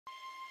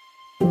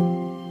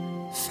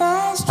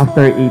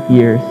After 8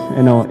 years,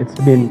 it's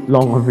been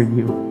long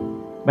overdue.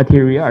 But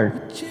here we are.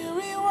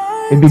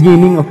 A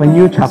beginning of a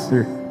new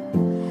chapter.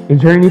 A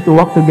journey to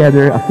walk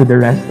together up to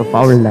the rest of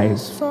our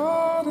lives.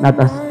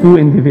 Not as two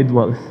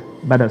individuals,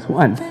 but as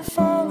one.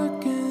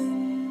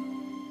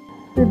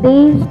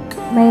 Today,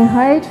 my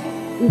heart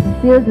is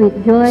filled with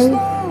joy,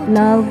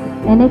 love,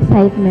 and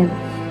excitement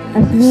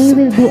as we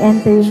will be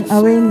entering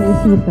our new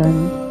season,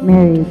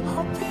 marriage.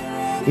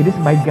 It is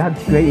by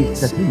God's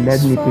grace that He led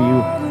me to you,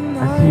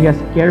 as He has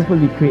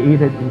carefully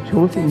created and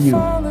chosen you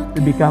to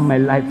become my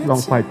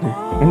lifelong partner.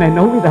 And I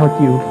know without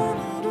you,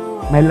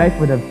 my life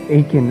would have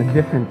taken a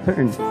different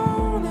turn.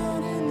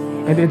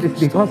 And it is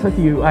because of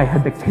you I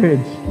had the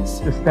courage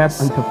to step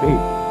onto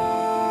faith.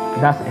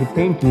 Thus, I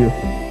thank you,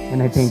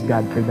 and I thank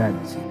God for that.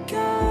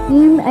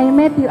 Kim, I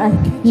met you as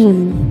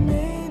Kim.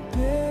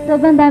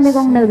 Sobrang dami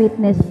kong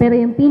na-witness, pero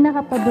yung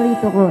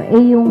pinaka-paborito ko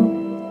ay yung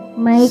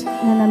Myck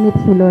na na-meet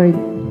si Lord.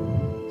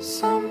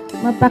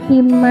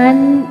 Mapakim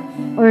man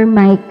or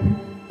Myck,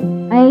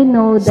 I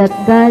know that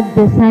God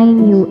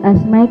designed you as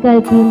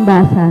Michael Kim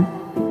Basa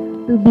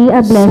to be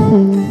a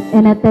blessing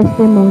and a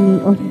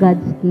testimony of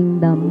God's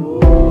kingdom.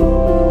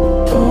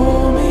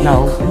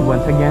 Now, and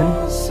once again,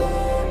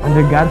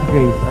 under God's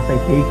grace, as I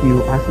take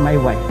you as my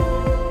wife,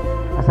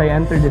 as I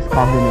enter this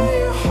covenant,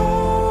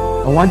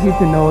 I want you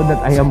to know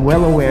that I am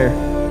well aware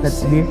that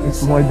this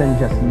is more than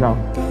just love.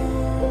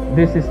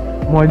 This is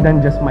more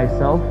than just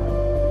myself.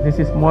 This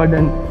is more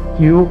than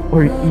you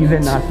or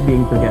even us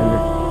being together.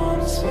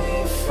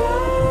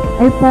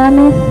 I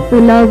promise to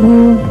love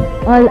you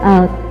all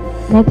out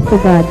next to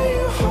God.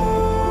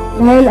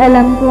 Dahil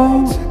alam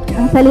kong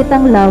ang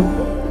salitang love,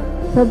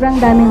 sobrang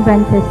daming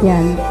branches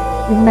yan,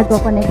 yung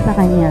nagko-connect sa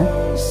Kanya.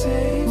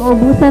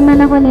 Maubusan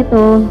man ako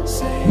nito,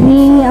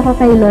 hihingi ako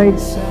kay Lord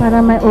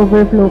para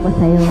ma-overflow ko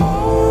sa'yo.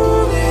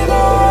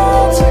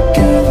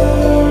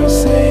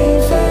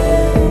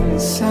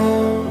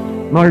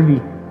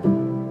 Norvie,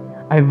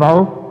 I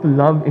vow to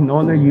love and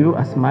honor you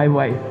as my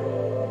wife,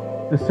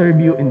 to serve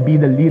you and be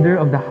the leader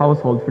of the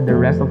household for the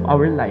rest of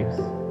our lives,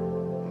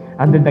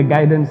 under the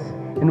guidance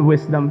and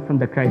wisdom from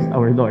the Christ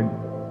our Lord.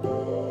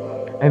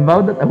 I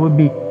vow that I will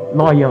be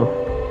loyal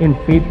and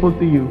faithful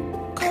to you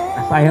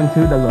as I am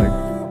to the Lord,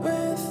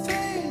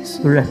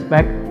 to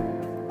respect,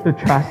 to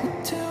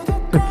trust,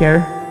 to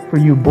care for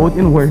you both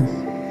in words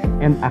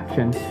and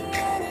actions,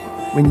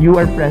 when you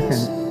are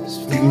present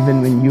and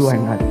even when you are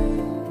not.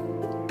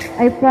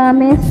 I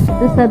promise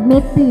to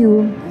submit to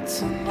you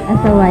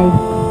as a wife.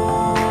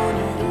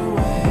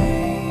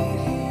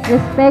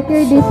 Respect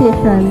your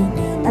decision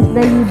as the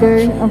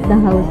leader of the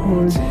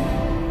household.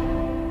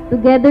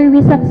 Together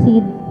we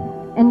succeed,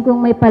 and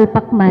kung may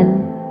palpak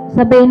man,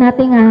 sabay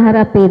nating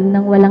haharapin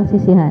ng walang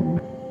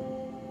sisihan.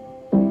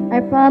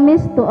 I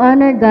promise to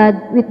honor God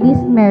with this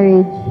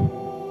marriage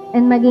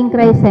and maging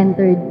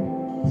Christ-centered.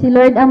 Si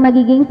Lord ang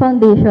magiging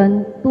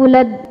foundation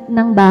tulad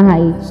ng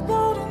bahay.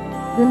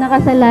 Doon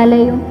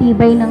nakasalalay yung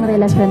tibay ng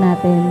relasyon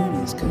natin.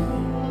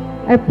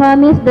 I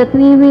promise that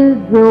we will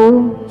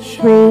grow,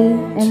 pray,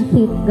 and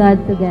seek God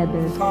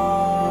together.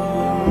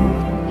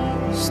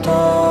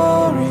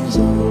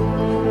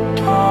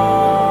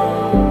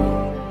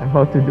 I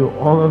vow to do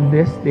all of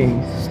these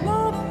things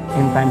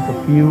in times of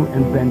few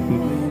and plenty,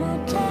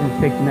 in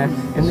sickness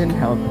and in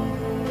health,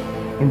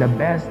 in the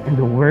best and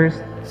the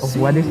worst of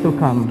what is to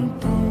come,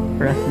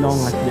 for as long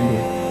as we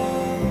live.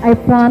 I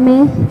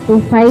promise to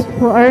fight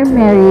for our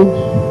marriage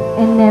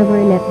and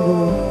never let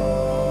go.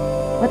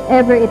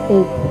 Whatever it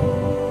takes,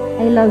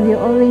 I love you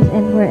always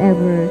and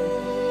forever.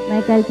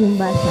 Michael Kim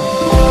Basa.